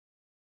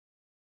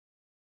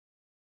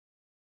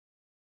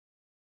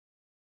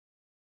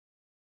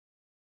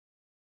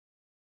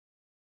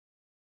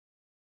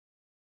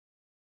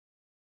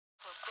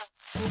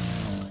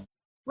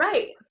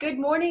Right. Good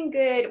morning.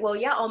 Well,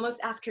 yeah,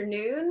 almost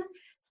afternoon.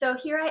 So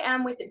here I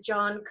am with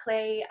John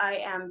Clay. I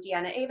am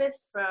Deanna Avis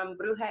from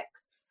Bruhex,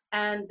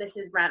 and this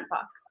is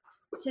Rantbox.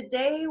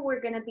 Today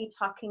we're going to be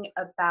talking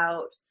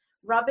about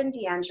Robin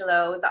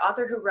DiAngelo, the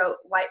author who wrote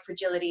White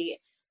Fragility,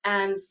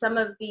 and some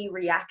of the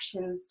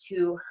reactions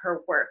to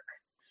her work.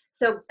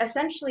 So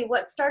essentially,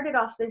 what started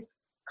off this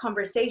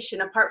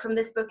conversation, apart from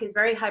this book, is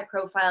very high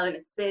profile and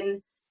it's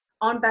been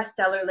on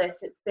bestseller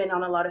lists, it's been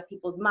on a lot of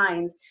people's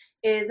minds,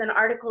 is an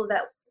article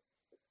that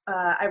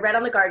I read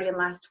on The Guardian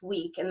last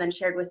week and then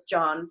shared with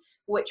John,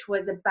 which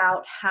was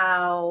about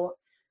how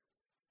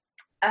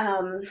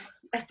um,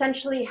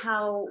 essentially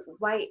how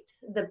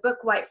the book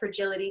White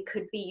Fragility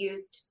could be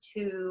used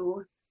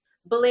to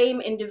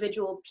blame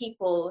individual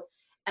people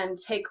and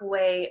take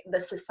away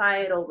the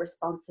societal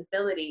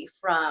responsibility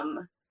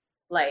from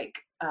like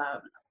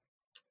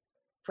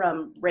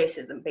from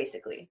racism,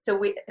 basically. So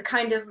we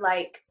kind of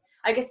like,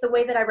 I guess the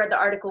way that I read the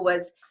article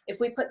was, if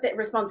we put the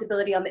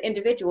responsibility on the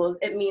individuals,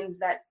 it means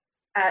that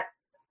at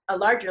a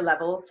larger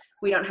level,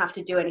 we don't have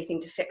to do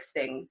anything to fix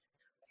things.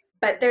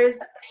 But there's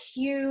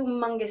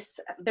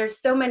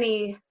so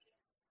many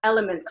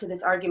elements to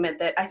this argument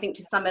that I think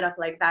to sum it up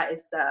like that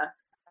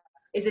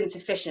is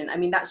insufficient. I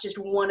mean, that's just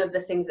one of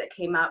the things that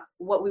came up.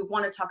 What we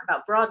want to talk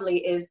about broadly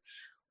is,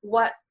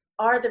 what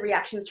are the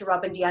reactions to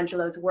Robin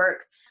DiAngelo's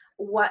work?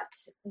 What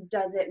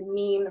does it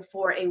mean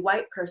for a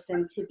white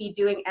person to be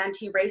doing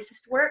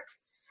anti-racist work?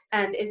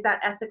 And is that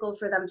ethical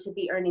for them to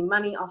be earning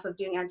money off of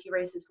doing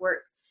anti-racist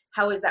work?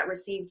 How is that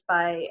received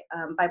by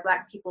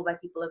Black people, by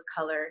people of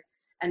color,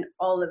 and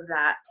all of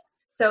that?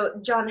 So,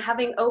 John,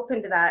 having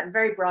opened that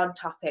very broad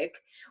topic,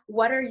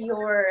 what are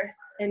your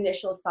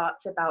initial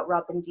thoughts about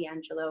Robin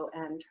DiAngelo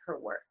and her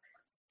work?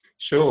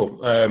 Sure.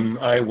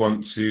 I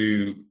want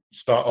to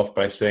start off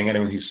by saying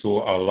anyone who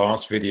saw our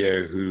last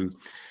video who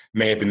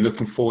may have been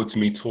looking forward to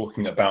me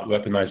talking about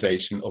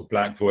weaponization of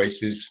Black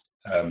voices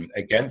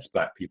against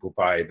Black people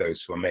by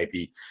those who are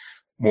maybe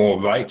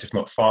more right, if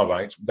not far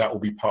right, that will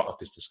be part of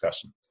this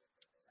discussion.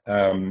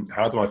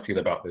 How do I feel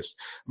about this?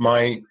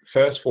 My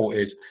first thought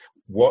is,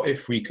 what if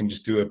we can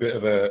just do a bit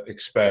of an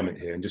experiment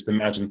here and just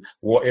imagine,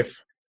 what if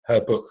her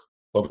book,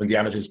 Robin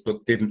DiAngelo's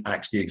book, didn't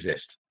actually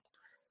exist?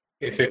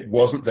 If it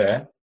wasn't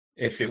there,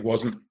 if it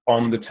wasn't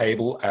on the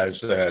table as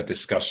a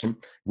discussion,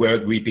 where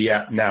would we be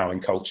at now in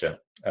culture?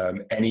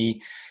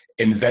 Any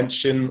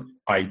invention,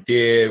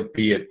 idea,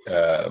 be it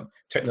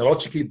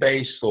technologically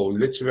based or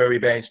literary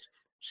based,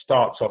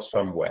 starts off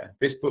somewhere.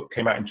 This book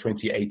came out in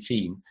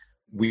 2018.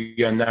 We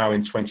are now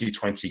in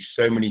 2020.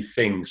 So many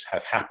things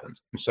have happened.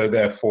 And so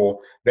therefore,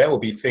 there will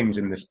be things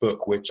in this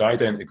book which I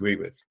don't agree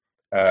with.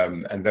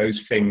 And those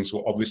things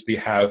will obviously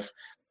have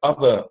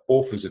other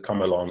authors who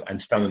come along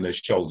and stand on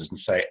those shoulders and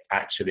say,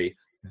 actually,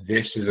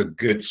 this is a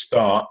good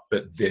start,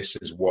 but this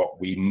is what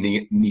we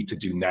need to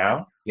do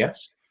now. Yes.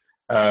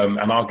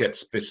 And I'll get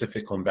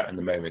specific on that in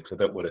a moment, because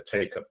I don't want to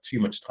take up too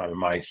much time in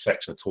my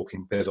section of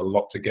talking. There's a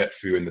lot to get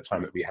through in the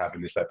time that we have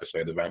in this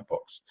episode of Rantbox.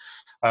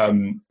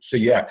 So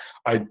yeah,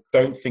 I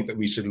don't think that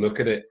we should look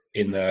at it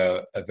in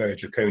a very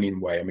draconian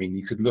way. I mean,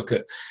 you could look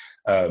at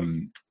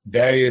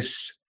various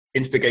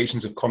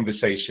instigations of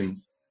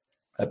conversation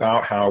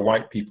about how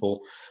white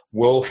people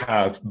will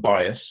have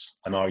bias,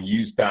 and I'll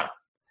use that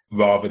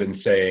rather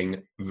than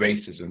saying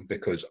racism,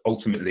 because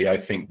ultimately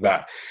I think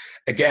that,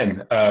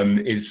 again,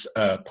 is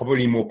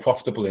probably more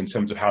profitable in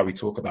terms of how we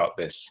talk about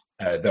this,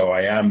 though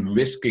I am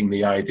risking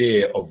the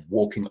idea of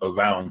walking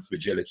around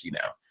fragility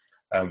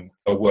now,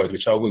 a word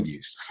which I will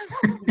use.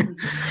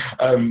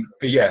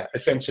 But yeah,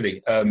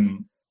 essentially,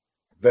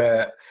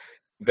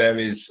 there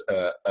is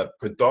a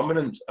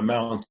predominant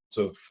amount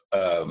of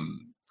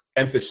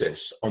emphasis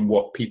on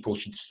what people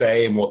should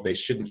say and what they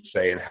shouldn't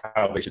say and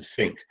how they should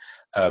think,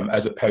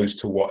 as opposed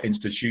to what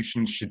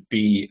institutions should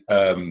be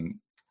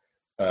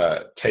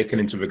taken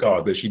into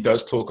regard. But she does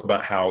talk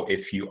about how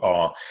if you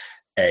are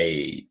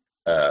a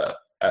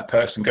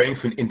person going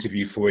for an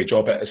interview for a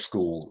job at a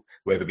school,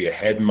 whether it be a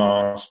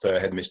headmaster,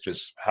 headmistress,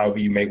 however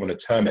you may want to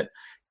term it,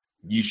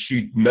 you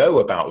should know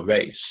about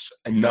race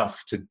enough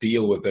to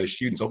deal with those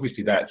students.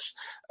 Obviously, that's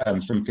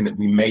something that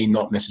we may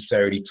not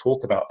necessarily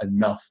talk about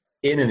enough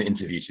in an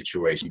interview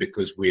situation,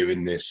 because we're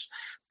in this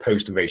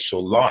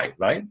post-racial lie,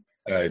 right?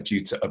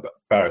 Due to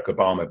Barack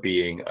Obama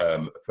being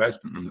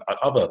president and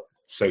other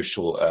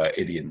social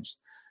idioms.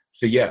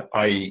 So yeah,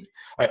 I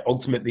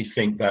ultimately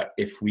think that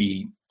if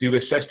we do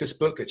assess this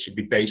book, it should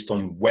be based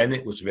on when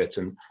it was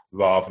written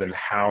rather than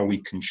how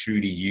we can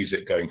truly use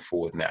it going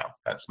forward now.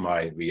 That's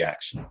my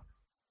reaction.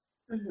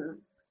 Mm-hmm.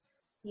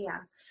 Yeah.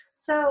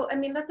 So, I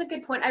mean, that's a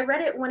good point. I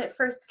read it when it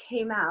first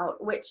came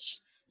out, which,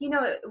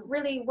 it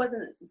really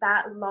wasn't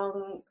that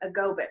long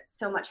ago, but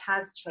so much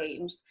has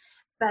changed.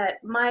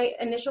 But my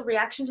initial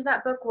reaction to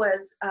that book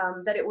was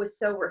that it was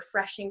so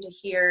refreshing to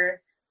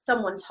hear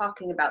someone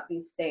talking about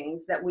these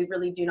things that we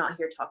really do not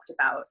hear talked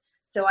about.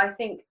 So I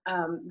think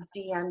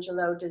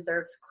DiAngelo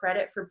deserves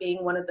credit for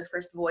being one of the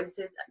first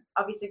voices.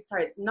 Obviously,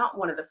 sorry, not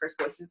one of the first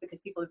voices, because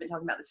people have been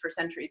talking about this for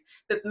centuries,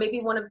 but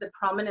maybe one of the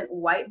prominent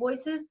white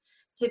voices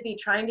to be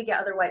trying to get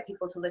other white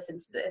people to listen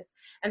to this.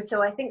 And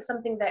so I think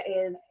something that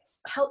is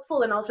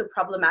helpful and also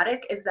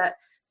problematic is that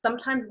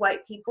sometimes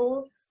white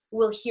people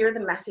will hear the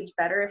message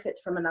better if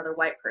it's from another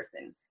white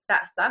person.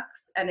 That sucks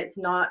and it's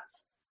not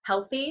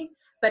healthy.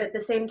 But at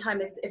the same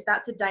time, if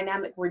that's a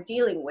dynamic we're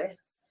dealing with,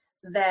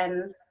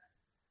 then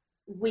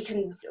we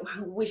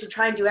should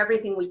try and do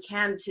everything we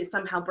can to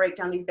somehow break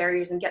down these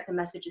barriers and get the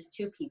messages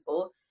to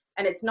people.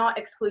 And it's not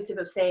exclusive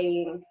of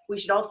saying we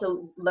should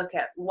also look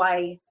at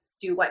why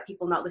do white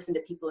people not listen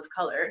to people of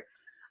color.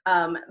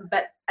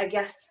 But I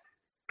guess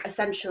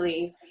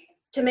essentially,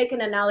 to make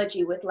an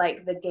analogy with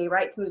like the gay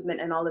rights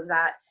movement and all of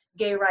that,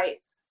 gay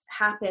rights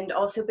happened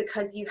also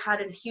because you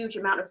had a huge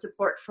amount of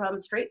support from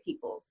straight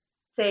people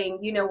saying,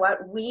 you know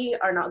what, we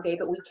are not gay,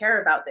 but we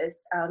care about this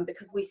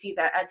because we see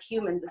that as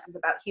humans, this is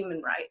about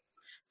human rights.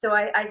 So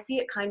I see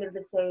it kind of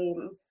the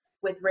same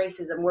with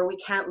racism, where we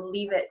can't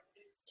leave it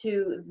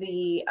to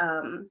the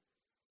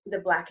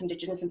Black,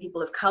 Indigenous, and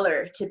people of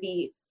color to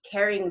be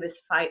carrying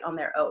this fight on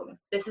their own.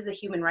 This is a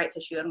human rights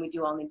issue, and we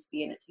do all need to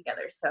be in it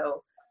together.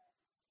 So,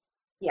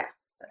 yeah,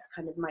 that's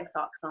kind of my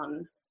thoughts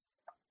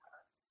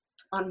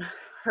on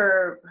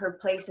her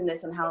place in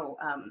this and how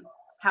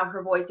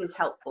her voice is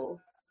helpful.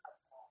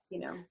 You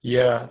know.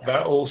 Yeah,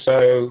 that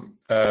also,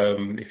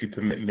 if you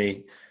permit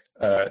me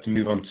to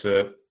move on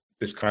to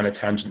this kind of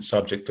tangent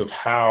subject of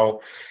how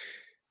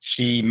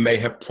she may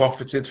have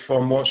profited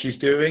from what she's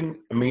doing.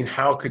 I mean,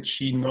 how could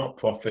she not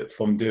profit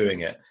from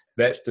doing it?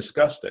 Let's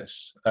discuss this.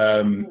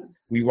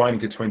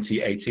 Rewind to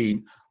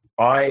 2018,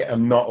 I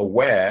am not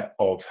aware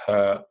of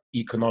her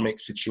economic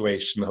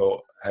situation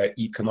or her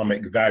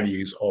economic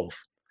values of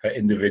her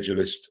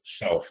individualist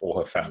self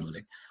or her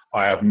family.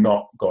 I have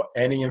not got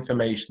any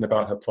information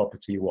about her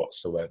property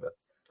whatsoever.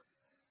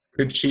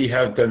 Could she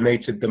have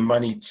donated the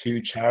money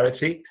to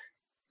charity?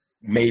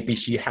 Maybe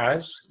she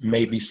has.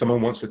 Maybe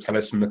someone wants to tell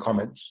us in the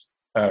comments.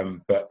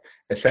 But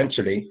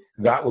essentially,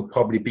 that would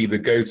probably be the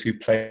go-to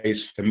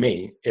place for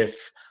me if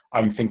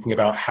I'm thinking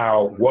about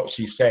how what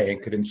she's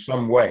saying could in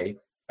some way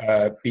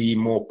be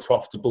more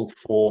profitable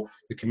for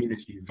the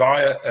community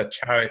via a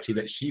charity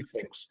that she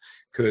thinks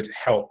could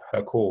help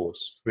her cause.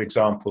 For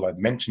example, I've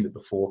mentioned it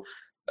before,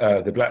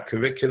 the Black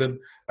Curriculum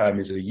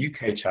is a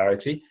UK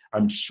charity.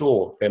 I'm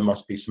sure there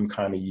must be some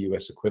kind of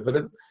US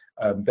equivalent.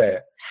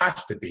 There has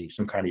to be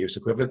some kind of US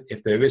equivalent.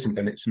 If there isn't,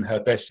 then it's in her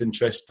best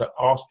interest to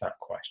ask that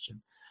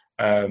question.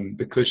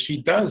 Because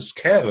she does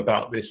care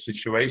about this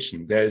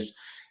situation. There's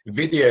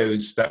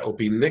videos that will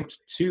be linked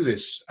to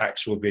this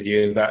actual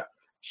video that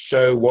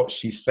show what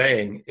she's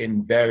saying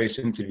in various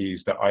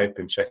interviews that I've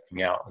been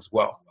checking out as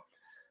well.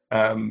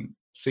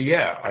 So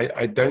yeah,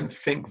 I don't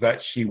think that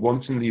she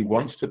wantonly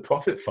wants to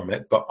profit from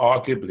it, but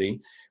arguably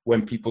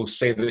when people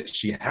say that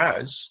she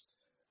has,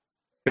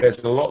 there's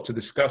a lot to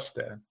discuss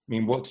there. I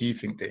mean, what do you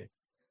think, dear?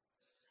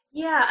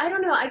 Yeah, I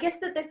don't know. I guess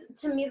that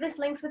to me, this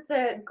links with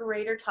the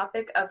greater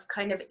topic of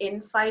kind of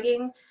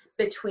infighting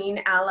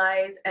between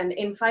allies and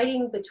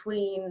infighting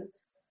between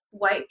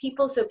white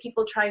people. So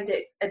people trying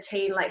to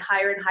attain like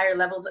higher and higher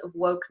levels of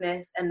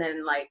wokeness and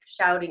then like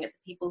shouting at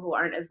the people who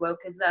aren't as woke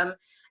as them.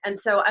 And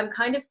so I'm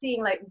kind of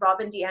seeing like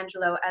Robin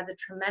DiAngelo as a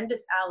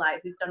tremendous ally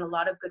who's done a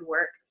lot of good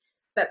work.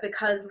 But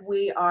because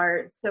we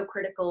are so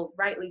critical,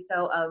 rightly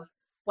so, of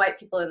white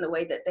people in the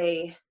way that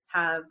they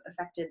have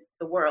affected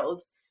the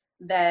world,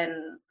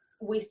 then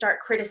we start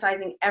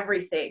criticizing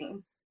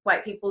everything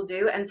white people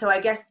do. And so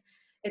I guess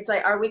it's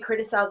like, are we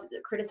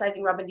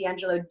criticizing Robin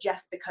DiAngelo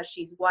just because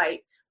she's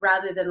white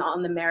rather than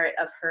on the merit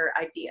of her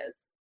ideas?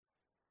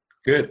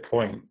 Good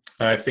point.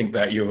 I think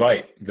that you're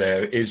right.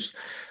 There is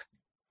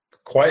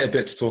quite a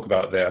bit to talk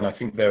about there. And I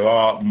think there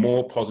are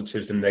more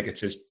positives than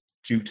negatives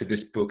due to this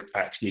book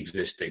actually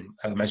existing.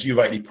 As you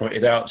rightly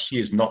pointed out, she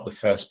is not the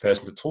first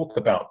person to talk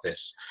about this.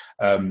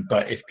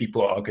 But if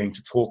people are going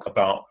to talk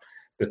about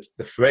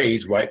the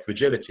phrase white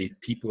fragility,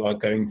 people are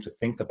going to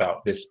think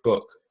about this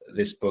book.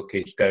 This book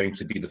is going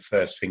to be the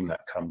first thing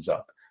that comes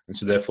up. And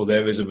so therefore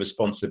there is a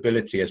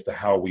responsibility as to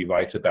how we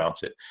write about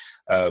it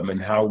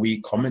and how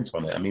we comment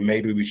on it. I mean,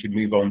 maybe we should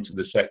move on to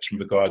the section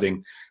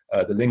regarding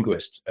the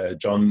linguist,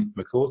 John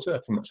McWhorter, I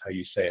think that's how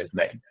you say his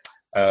name.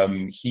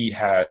 He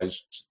has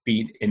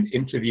been in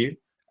interview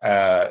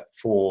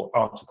for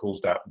articles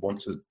that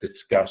want to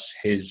discuss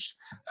his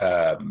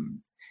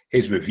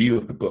review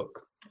of the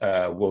book.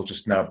 We'll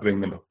just now bring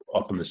them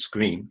up on the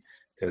screen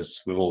because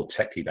we're all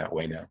techie that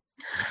way now.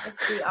 Yes,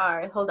 we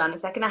are. Hold on a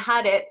second. I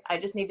had it. I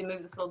just need to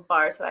move this little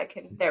bar so I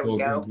can. There we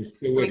go.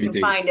 We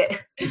can find it.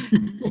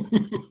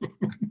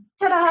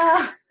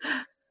 Ta-da!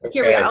 Okay.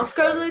 Here we are. I'll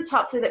scroll to the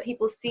top so that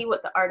people see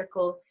what the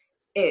article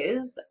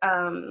is.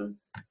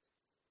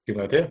 Good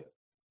idea.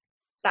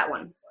 That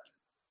one.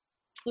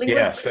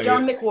 Linguist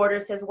John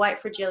McWhorter says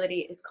white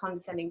fragility is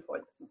condescending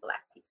towards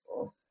Black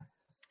people.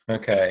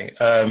 Okay.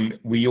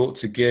 We ought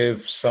to give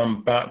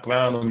some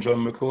background on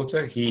John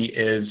McWhorter. He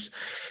is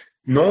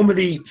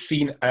normally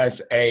seen as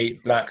a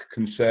Black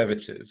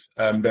conservative,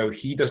 though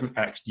he doesn't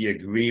actually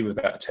agree with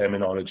that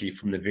terminology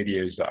from the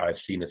videos that I've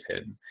seen of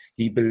him.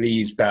 He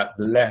believes that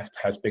the left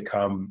has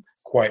become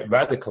quite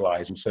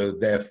radicalized, and so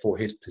therefore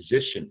his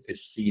position is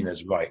seen as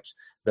right,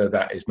 though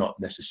that is not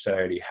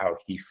necessarily how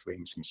he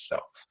frames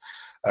himself.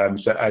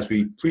 So as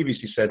we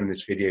previously said in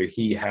this video,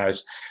 he has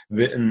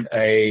written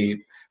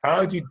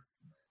how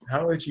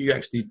would you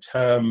actually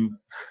term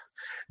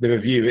the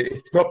review?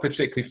 It's not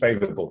particularly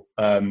favorable.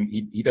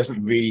 He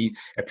doesn't really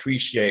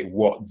appreciate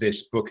what this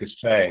book is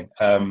saying.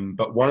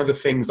 But one of the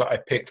things that I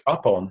picked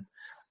up on,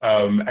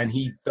 and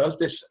he does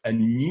this a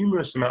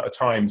numerous amount of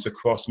times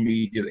across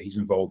media that he's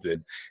involved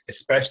in,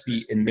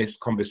 especially in this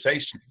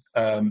conversation,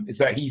 is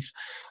that he's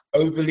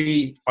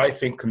overly, I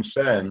think,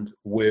 concerned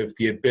with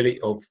the ability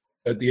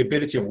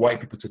of white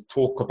people to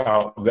talk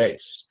about race.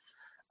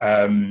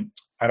 And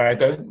I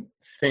don't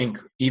think,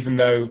 even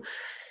though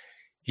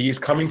he is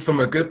coming from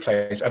a good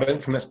place, I don't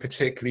think that's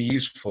particularly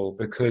useful,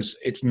 because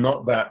it's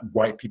not that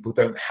white people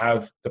don't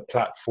have the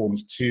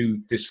platforms to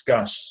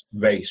discuss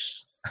race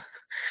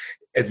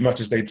as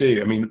much as they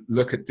do. I mean,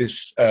 look at this,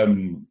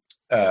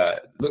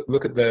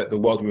 look at the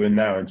world we're in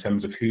now in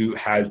terms of who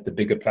has the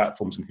bigger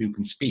platforms and who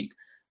can speak.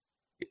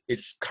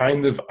 It's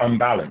kind of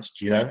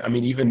unbalanced, you know? I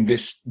mean, even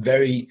this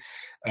very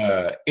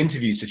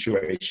interview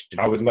situation,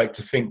 I would like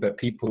to think that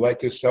people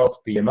like yourself,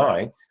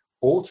 BMI,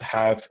 ought to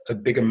have a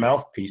bigger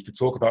mouthpiece to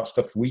talk about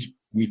stuff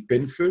we've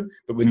been through,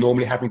 but we're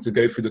normally having to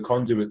go through the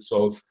conduits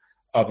of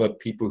other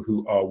people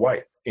who are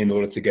white in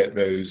order to get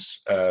those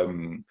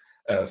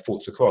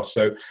thoughts across.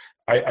 So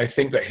I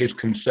think that his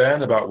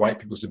concern about white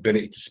people's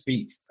ability to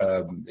speak,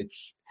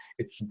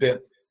 it's a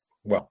bit,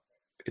 well,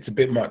 it's a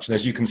bit much. And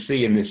as you can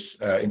see in this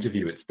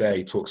interview, it's there,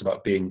 he talks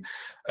about being,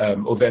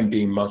 or them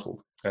being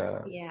muzzled.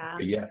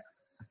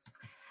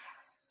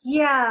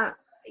 Yeah,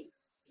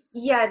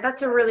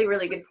 that's a really,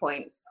 really good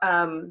point.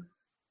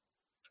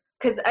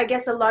 Because I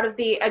guess a lot of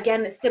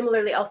again,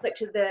 similarly, I'll flick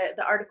to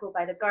the article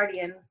by The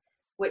Guardian,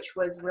 which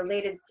was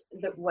related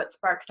to what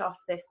sparked off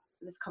this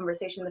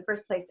conversation in the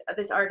first place.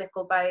 This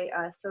article by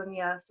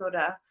Sonia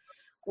Soda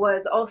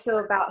was also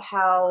about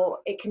how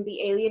it can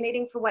be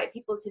alienating for white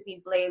people to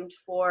be blamed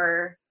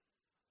for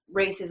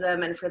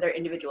racism and for their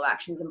individual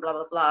actions and blah,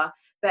 blah, blah.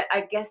 But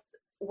I guess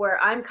where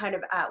I'm kind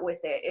of at with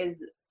it is,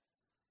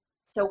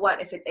 so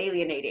what if it's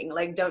alienating?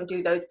 Like, don't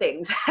do those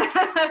things.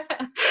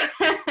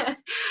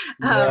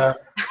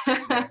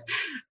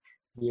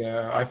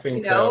 Yeah, I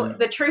think,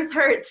 the truth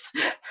hurts.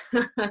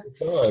 It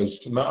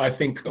does. I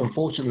think,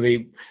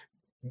 unfortunately,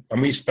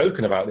 and we've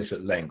spoken about this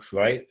at length,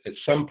 right? At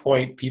some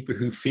point, people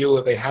who feel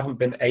that they haven't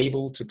been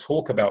able to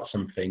talk about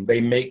something,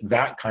 they make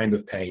that kind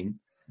of pain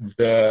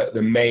the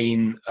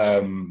main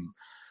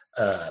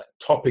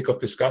topic of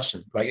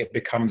discussion. Like, it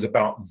becomes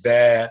about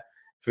their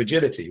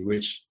fragility,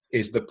 which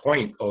is the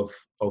point of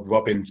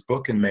Robin's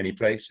book in many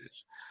places.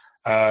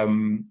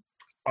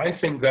 I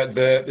think that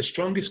the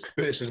strongest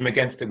criticism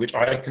against it, which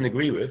I can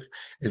agree with,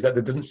 is that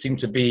there doesn't seem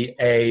to be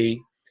a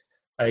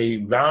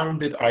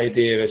rounded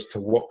idea as to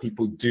what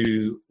people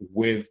do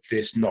with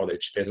this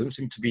knowledge. There doesn't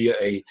seem to be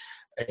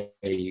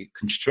a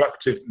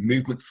constructive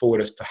movement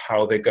forward as to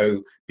how they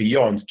go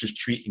beyond just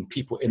treating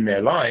people in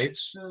their lives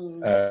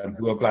who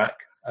are black,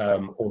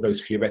 or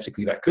those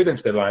theoretically that could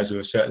enter their lives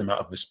with a certain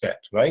amount of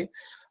respect, right?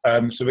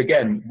 So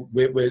again,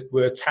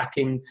 we're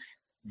attacking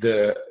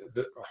I'm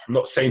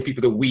not saying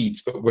people are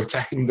weeds, but we're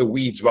attacking the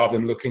weeds rather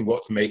than looking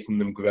what's making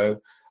them grow.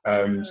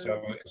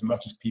 So as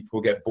much as people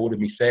get bored of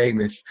me saying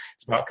this,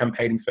 it's about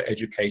campaigning for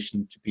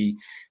education to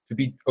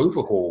be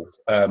overhauled.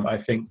 I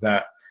think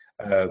that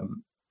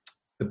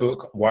the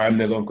book, Why I'm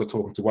No Longer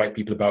Talking to White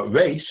People About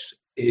Race,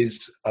 is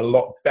a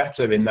lot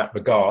better in that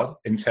regard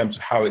in terms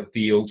of how it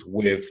deals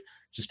with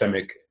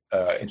systemic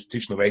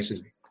institutional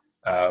racism.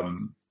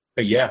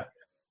 But yeah,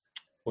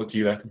 what do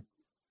you reckon?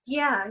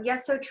 Yeah,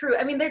 so true.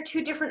 I mean, they're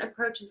two different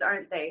approaches,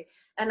 aren't they?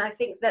 And I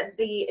think that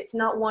it's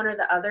not one or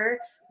the other.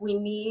 We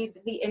need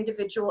the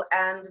individual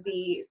and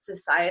the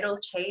societal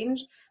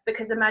change,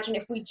 because imagine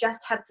if we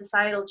just had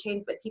societal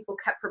change, but people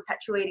kept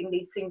perpetuating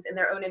these things in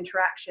their own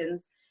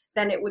interactions,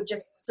 then it would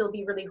just still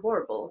be really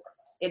horrible.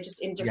 It just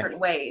in different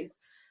ways.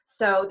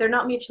 So they're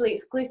not mutually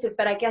exclusive,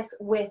 but I guess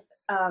with,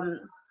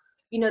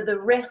 the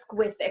risk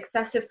with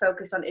excessive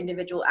focus on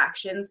individual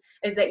actions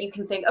is that you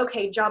can think,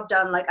 okay, job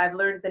done. Like, I've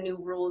learned the new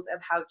rules of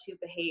how to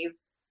behave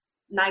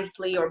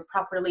nicely or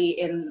properly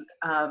in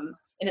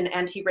an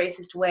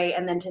anti-racist way,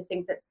 and then to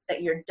think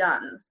that you're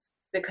done,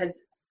 because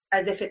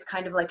as if it's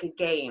kind of like a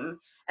game.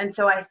 And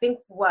so I think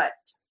what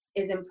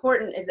is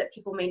important is that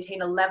people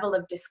maintain a level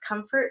of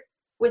discomfort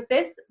with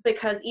this,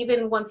 because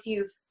even once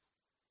you've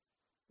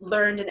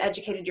learned and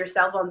educated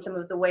yourself on some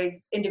of the ways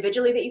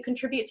individually that you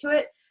contribute to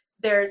it,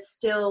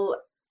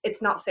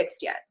 it's not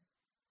fixed yet.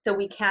 So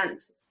we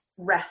can't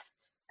rest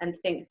and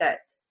think that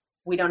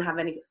we don't have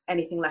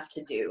anything left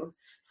to do.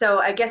 So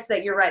I guess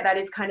that you're right. That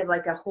is kind of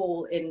like a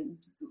hole in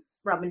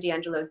Robin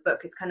DiAngelo's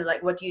book. It's kind of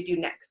like, what do you do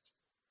next?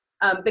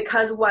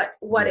 Because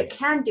what it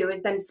can do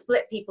is then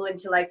split people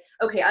into like,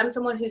 okay, I'm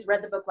someone who's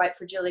read the book White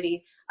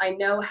Fragility. I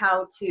know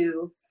how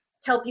to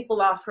tell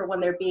people off for when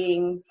they're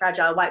being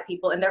fragile white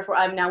people, and therefore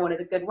I'm now one of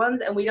the good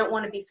ones. And we don't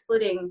want to be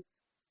splitting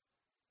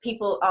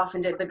people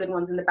often did the good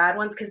ones and the bad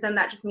ones, because then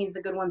that just means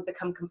the good ones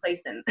become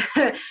complacent.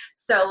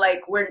 So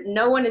like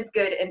no one is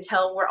good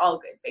until we're all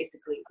good,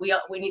 basically.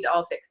 We need to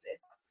all fix this.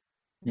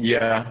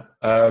 Yeah,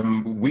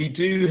 we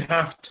do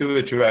have to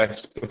address,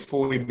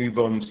 before we move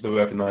on to the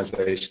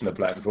weaponization of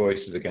Black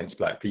voices against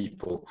Black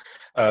people,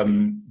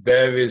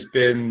 there has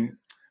been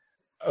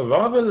a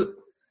rather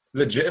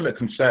legitimate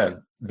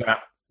concern that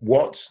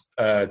what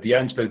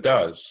D'Angelo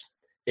does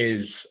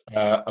is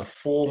a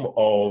form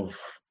of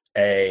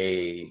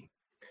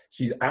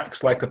she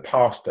acts like a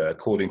pastor,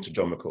 according to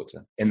John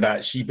McWhorter, in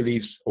that he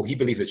believes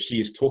that she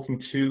is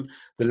talking to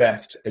the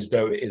left as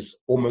though it is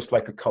almost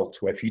like a cult,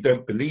 where if you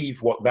don't believe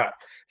what that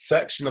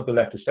section of the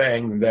left is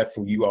saying, then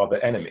therefore you are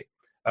the enemy.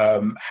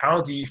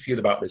 How do you feel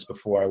about this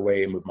before I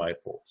weigh in with my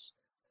thoughts?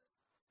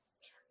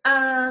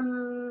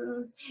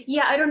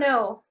 Yeah, I don't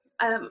know.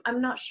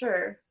 I'm not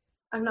sure.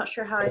 I'm not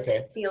sure how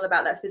I feel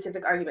about that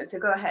specific argument. So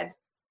go ahead.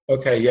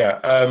 Okay,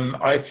 yeah.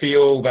 I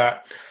feel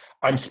that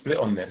I'm split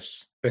on this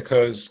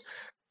because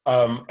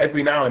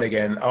every now and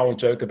again I'll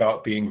joke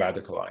about being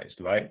radicalized,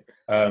 right?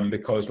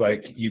 Because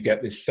like you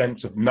get this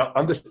sense of not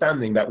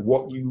understanding that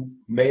what you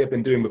may have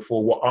been doing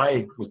before, what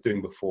I was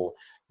doing before,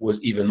 was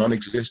either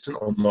non-existent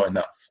or not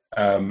enough.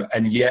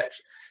 And yet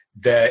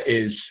there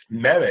is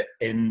merit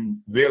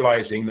in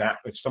realizing that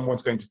if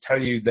someone's going to tell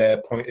you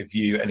their point of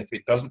view, and if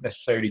it doesn't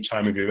necessarily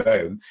chime with your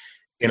own,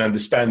 in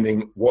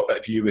understanding what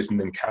that view is and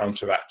then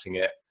counteracting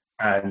it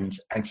and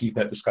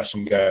keeping that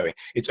discussion going.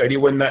 It's only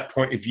when that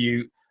point of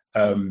view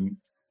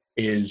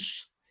is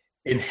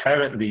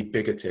inherently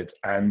bigoted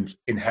and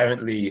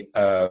inherently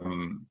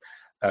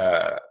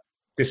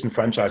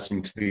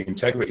disenfranchising to the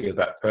integrity of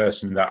that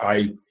person that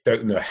I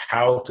don't know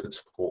how to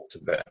talk to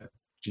them.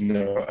 Do you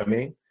know what I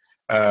mean?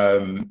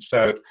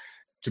 So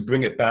to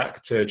bring it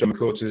back to John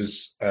McWhorter's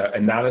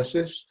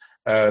analysis,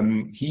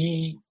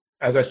 he,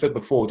 as I said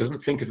before,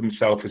 doesn't think of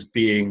himself as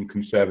being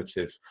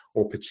conservative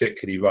or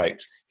particularly right.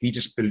 He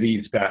just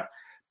believes that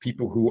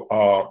people who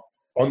are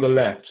on the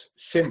left,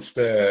 since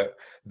the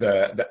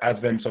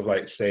advent of,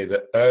 like, say,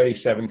 the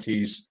early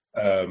 70s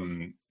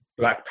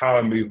Black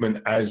Power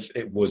movement, as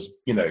it was,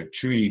 you know,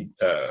 truly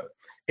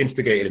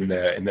instigated in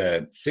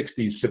the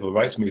 60s civil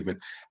rights movement,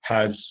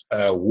 has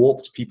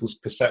warped people's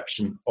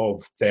perception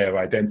of their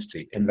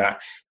identity. In that,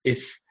 if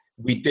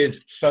we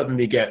did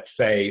suddenly get,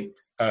 say,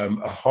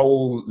 a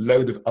whole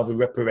load of other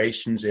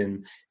reparations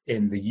in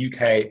the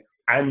UK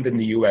and in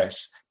the US,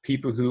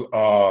 people who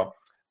are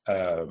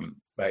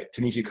like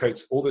Ta-Nehisi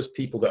Coates, all those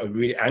people that are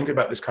really angry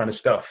about this kind of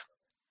stuff,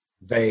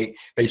 they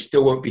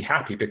still won't be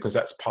happy because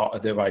that's part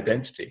of their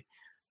identity.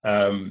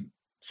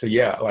 So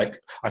yeah,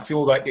 like I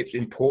feel like it's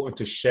important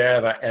to share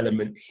that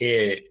element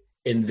here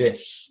in this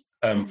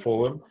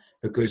forum,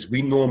 because I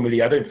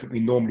don't think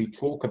we normally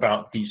talk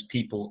about these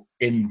people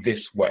in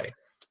this way.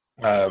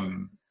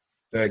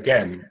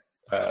 Again,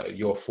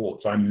 your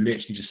thoughts. I'm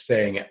literally just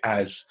saying it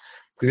as,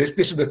 because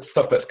this is the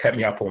stuff that's kept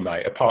me up all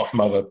night, apart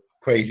from other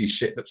crazy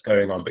shit that's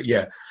going on. But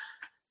yeah.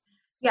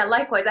 Yeah,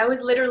 likewise. I was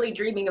literally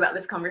dreaming about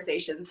this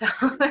conversation. So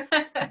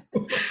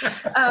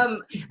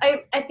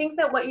I think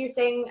that what you're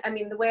saying, I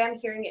mean, the way I'm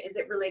hearing it is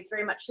it relates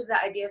very much to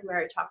the idea of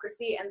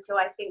meritocracy. And so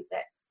I think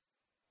that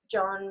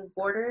John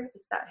Border,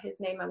 is that his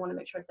name? I want to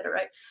make sure I said it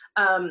right.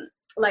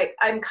 Like,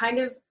 I'm kind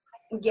of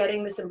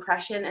getting this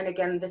impression, and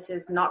again, this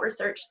is not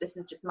research, this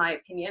is just my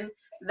opinion,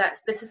 that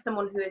this is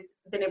someone who has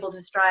been able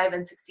to strive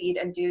and succeed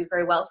and do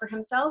very well for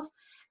himself.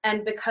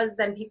 And because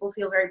then people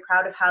feel very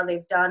proud of how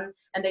they've done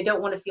and they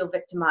don't want to feel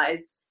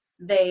victimized,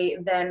 they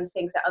then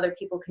think that other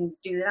people can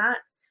do that.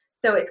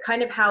 So it's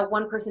kind of how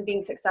one person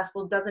being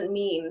successful doesn't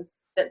mean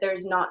that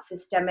there's not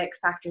systemic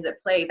factors at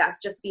play.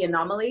 That's just the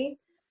anomaly.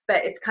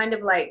 But it's kind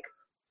of like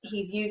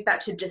he's used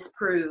that to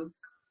disprove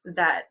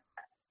that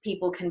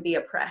people can be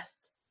oppressed.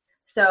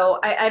 So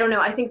I don't know.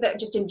 I think that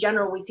just in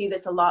general, we see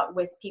this a lot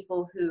with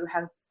people who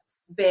have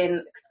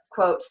been,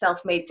 quote,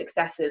 self-made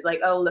successes. Like,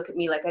 oh, look at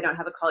me, like I don't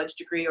have a college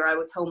degree, or I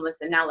was homeless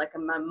and now like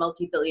I'm a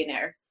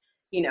multi-billionaire.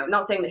 You know,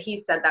 not saying that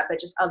he said that, but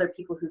just other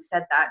people who've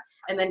said that,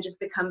 and then just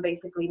become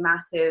basically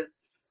massive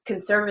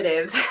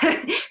conservatives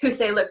who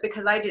say, look,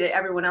 because I did it,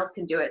 everyone else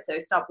can do it. So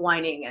stop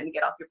whining and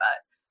get off your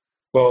butt.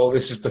 Well,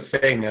 this is the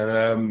thing,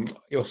 and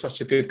you're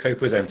such a good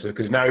co-presenter,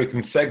 because now we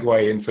can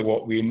segue into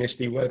what we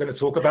initially were going to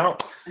talk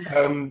about.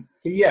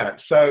 Yeah,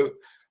 so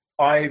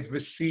I've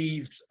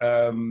received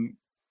a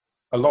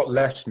lot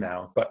less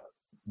now, but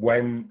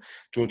when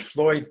George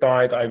Floyd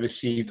died, I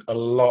received a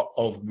lot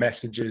of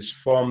messages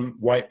from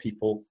white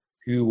people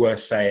who were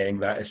saying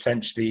that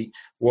essentially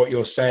what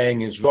you're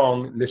saying is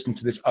wrong, listen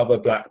to this other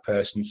Black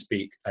person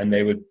speak. And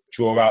they would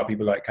draw out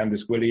people like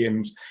Candace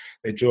Williams,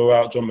 they draw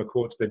out John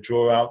McWhorter, they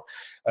draw out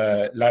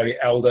Larry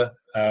Elder.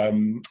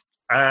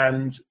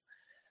 And,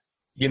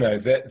 you know,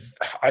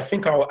 I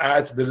think I'll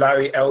add the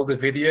Larry Elder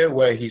video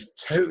where he's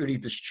totally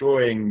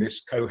destroying this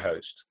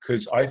co-host,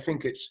 because I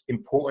think it's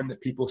important that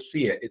people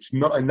see it. It's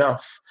not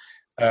enough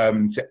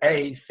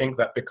to think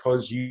that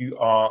because you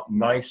are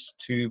nice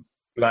to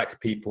Black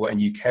people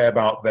and you care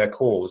about their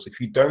cause, if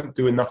you don't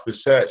do enough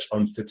research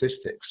on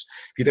statistics,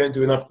 if you don't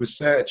do enough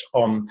research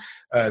on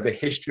the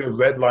history of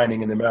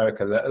redlining in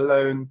America, let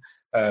alone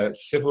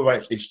civil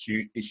rights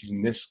issues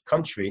in this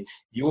country,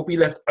 you will be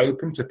left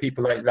open to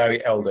people like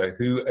Larry Elder,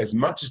 who, as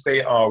much as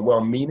they are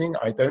well-meaning,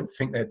 I don't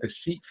think they're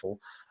deceitful.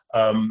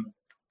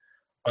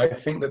 I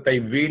think that they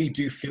really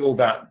do feel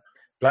that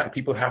Black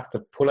people have to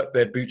pull up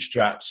their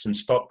bootstraps and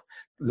stop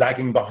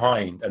lagging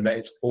behind, and that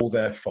it's all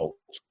their fault.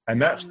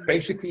 And that's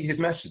basically his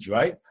message,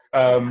 right?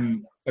 I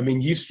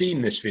mean, you've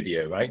seen this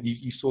video, right?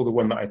 You saw the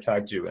one that I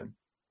tagged you in.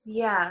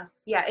 Yeah,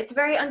 it's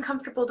very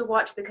uncomfortable to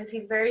watch because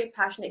he's very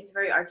passionate, he's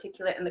very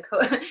articulate, and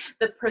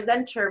the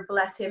presenter,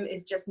 bless him,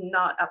 is just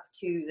not up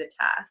to the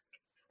task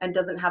and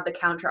doesn't have the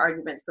counter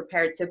arguments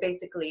prepared. So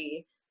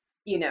basically,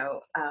 you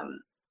know,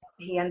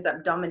 he ends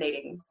up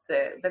dominating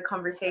the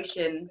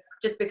conversation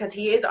just because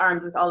he is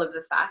armed with all of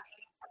the facts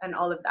and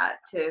all of that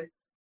to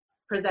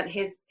present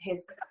his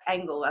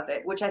angle of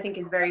it, which I think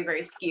is very,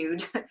 very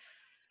skewed.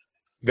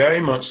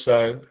 Very much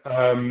so.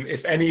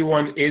 If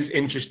anyone is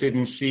interested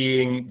in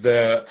seeing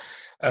the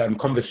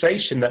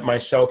conversation that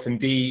myself and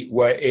Dee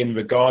were in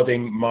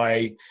regarding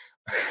my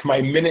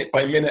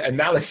minute-by-minute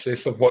analysis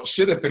of what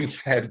should have been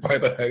said by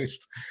the host,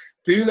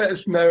 do let us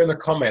know in a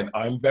comment.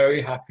 I'm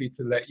very happy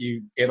to let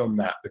you in on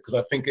that, because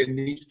I think it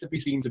needs to be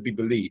seen to be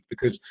believed,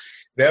 because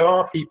there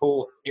are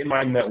people in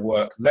my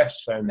network, less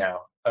so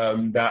now,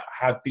 that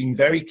have been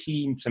very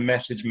keen to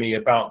message me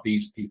about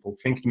these people,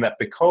 thinking that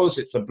because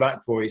it's a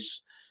Black voice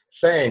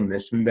saying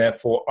this, and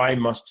therefore I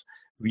must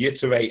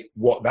reiterate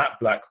what that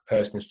Black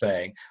person is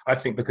saying. I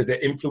think because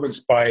they're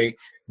influenced by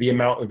the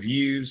amount of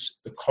views,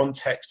 the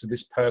context of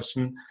this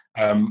person,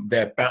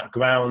 their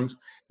background.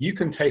 You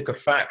can take a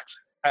fact,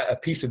 a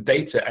piece of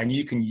data, and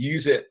you can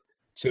use it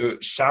to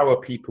shower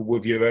people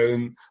with your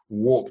own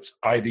warped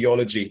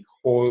ideology,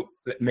 or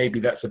maybe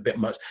that's a bit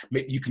much.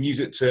 You can use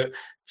it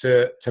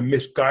to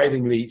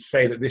misguidingly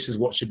say that this is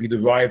what should be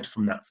derived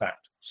from that fact.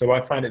 So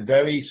I find it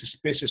very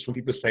suspicious when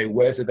people say,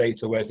 where's the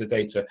data, where's the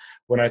data,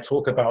 when I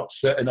talk about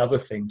certain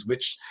other things,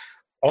 which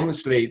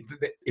honestly,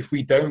 if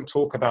we don't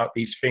talk about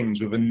these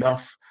things with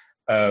enough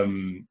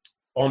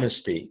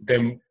honesty,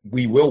 then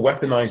we will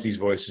weaponize these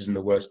voices in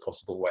the worst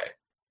possible way.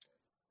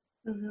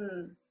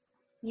 Mm-hmm.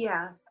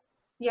 Yeah,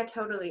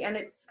 totally. And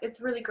it's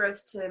really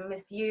gross to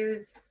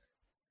misuse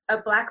a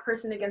Black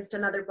person against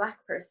another Black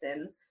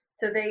person.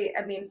 So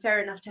I mean,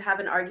 fair enough to have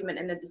an argument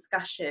and a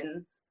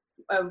discussion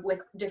with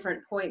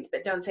different points,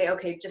 but don't say,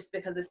 okay, just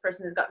because this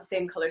person has got the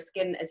same color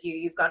skin as you,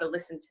 you've got to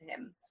listen to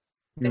him.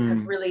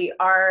 Because really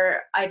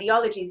our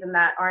ideologies in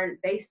that aren't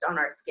based on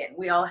our skin.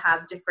 We all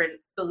have different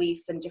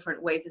beliefs and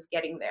different ways of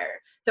getting there.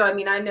 So, I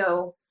mean, I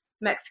know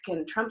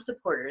Mexican Trump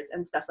supporters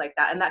and stuff like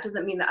that, and that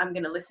doesn't mean that I'm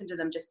going to listen to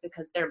them just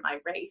because they're my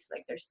race.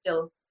 Like, they're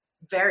still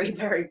very,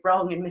 very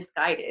wrong and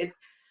misguided.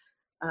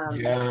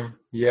 Yeah.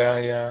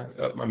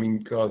 I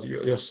mean, God,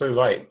 you're so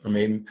right. I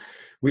mean,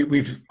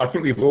 I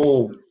think we've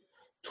all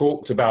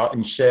talked about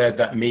and shared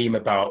that meme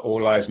about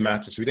All Lives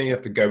Matter, so we don't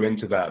have to go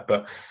into that.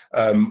 But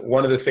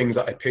one of the things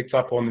that I picked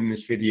up on in this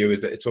video is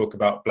that it talked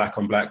about Black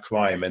on Black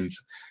crime, and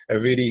a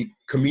really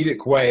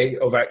comedic way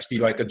of actually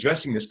like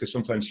addressing this, because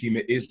sometimes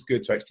humor is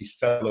good to actually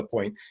sell a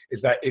point,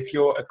 is that if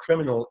you're a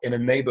criminal in a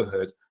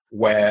neighborhood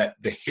where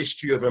the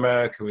history of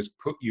America has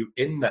put you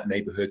in that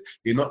neighborhood,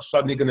 you're not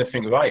suddenly going to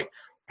think, right,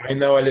 I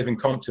know I live in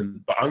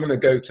Compton, but I'm going to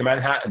go to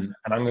Manhattan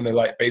and I'm going to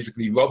like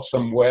basically rob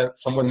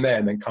someone there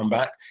and then come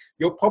back.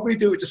 You'll probably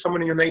do it to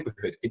someone in your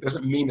neighborhood. It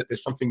doesn't mean that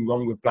there's something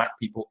wrong with Black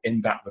people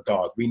in that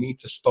regard. We need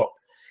to stop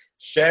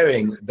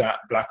sharing that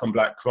Black on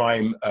Black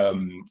crime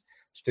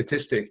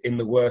statistic in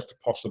the worst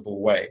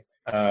possible way.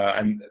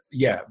 And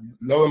yeah,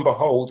 lo and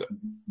behold,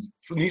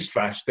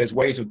 newsflash, there's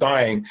ways of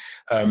dying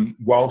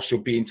whilst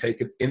you're being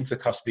taken into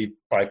custody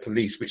by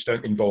police, which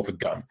don't involve a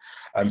gun.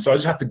 So I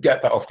just have to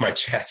get that off my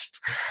chest.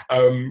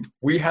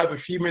 We have a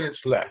few minutes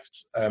left.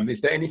 Is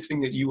there anything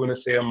that you want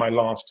to say on my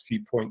last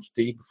few points,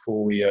 Dee,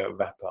 before we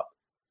wrap up?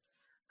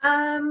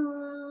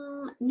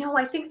 No,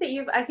 I think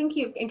you've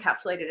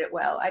encapsulated it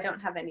well. I don't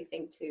have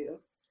anything to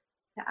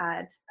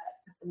add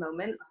at the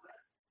moment.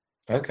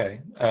 Okay.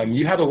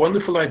 You had a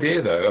wonderful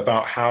idea, though,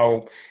 about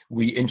how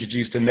we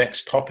introduce the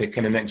next topic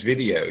in the next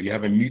video. You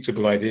have a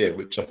mutable idea,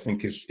 which I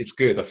think it's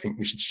good. I think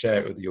we should share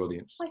it with the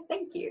audience. Why,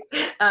 thank you.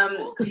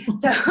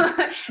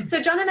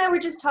 So John and I were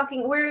just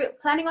talking. We're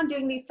planning on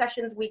doing these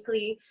sessions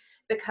weekly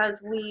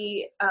because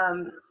we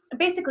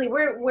basically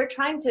we're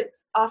trying to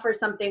offer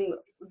something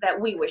that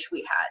we wish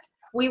we had.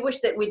 We wish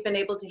that we'd been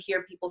able to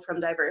hear people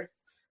from diverse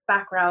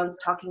backgrounds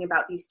talking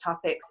about these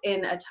topics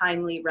in a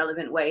timely,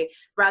 relevant way,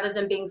 rather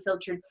than being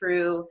filtered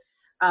through,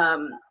 I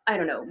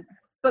don't know,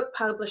 book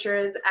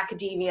publishers,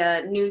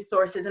 academia, news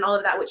sources, and all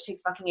of that, which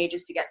takes fucking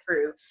ages to get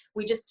through.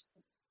 We just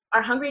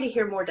are hungry to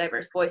hear more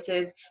diverse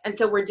voices, and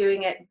so we're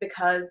doing it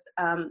because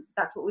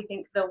that's what we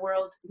think the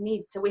world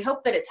needs. So we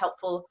hope that it's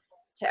helpful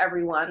to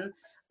everyone.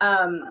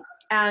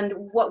 And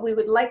what we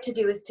would like to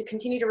do is to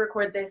continue to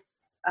record this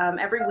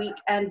every week.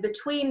 And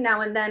between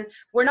now and then,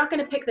 we're not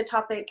going to pick the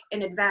topic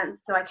in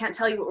advance, so I can't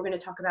tell you what we're going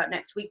to talk about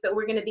next week, but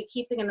we're going to be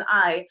keeping an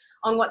eye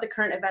on what the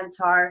current events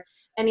are,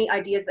 any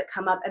ideas that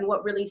come up, and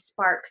what really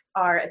sparks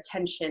our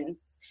attention.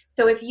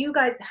 So if you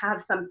guys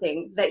have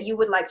something that you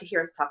would like to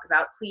hear us talk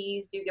about,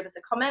 please do give us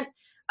a comment.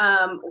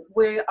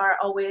 We are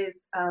always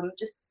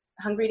just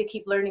hungry to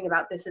keep learning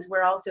about this, as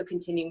we're also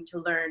continuing to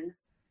learn.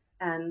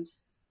 And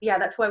yeah,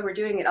 that's why we're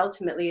doing it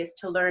ultimately, is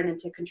to learn and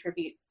to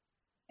contribute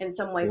in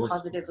some way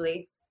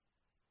positively.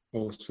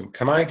 Awesome.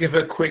 Can I give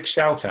a quick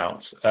shout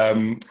out?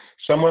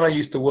 Someone I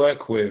used to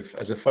work with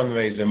as a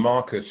fundraiser,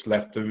 Marcus,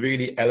 left a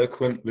really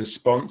eloquent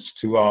response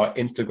to our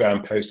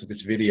Instagram post of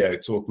this video,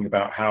 talking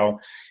about how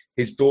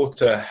his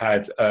daughter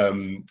had,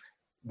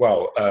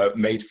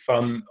 made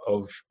fun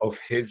of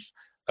his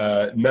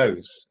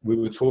nose. We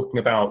were talking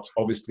about,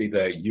 obviously,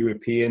 the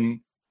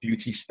European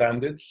beauty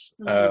standards.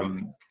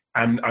 Mm-hmm.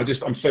 And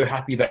I'm so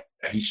happy that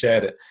he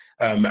shared it,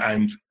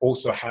 and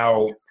also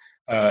how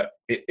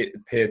it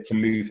appeared to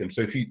move him.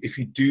 So if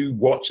you do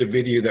watch a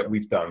video that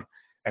we've done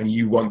and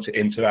you want to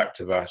interact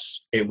with us,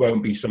 it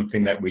won't be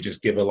something that we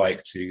just give a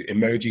like to.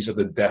 Emojis are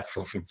the death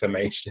of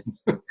information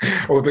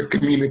or the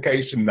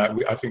communication that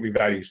I think we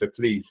value. So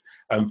please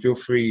feel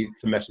free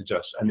to message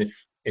us. And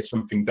if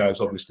something does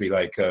obviously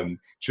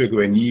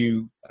trigger a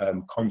new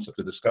concept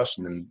of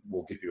discussion, then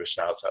we'll give you a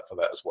shout out for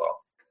that as well.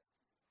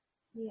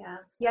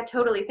 Yeah,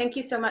 totally. Thank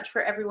you so much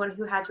for everyone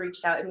who has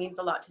reached out. It means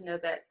a lot to know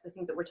that the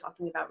things that we're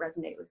talking about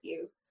resonate with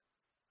you.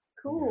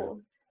 Cool.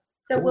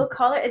 So we'll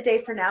call it a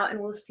day for now, and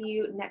we'll see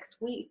you next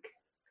week.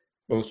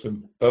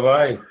 Awesome.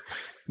 Bye-bye.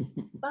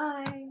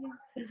 Bye.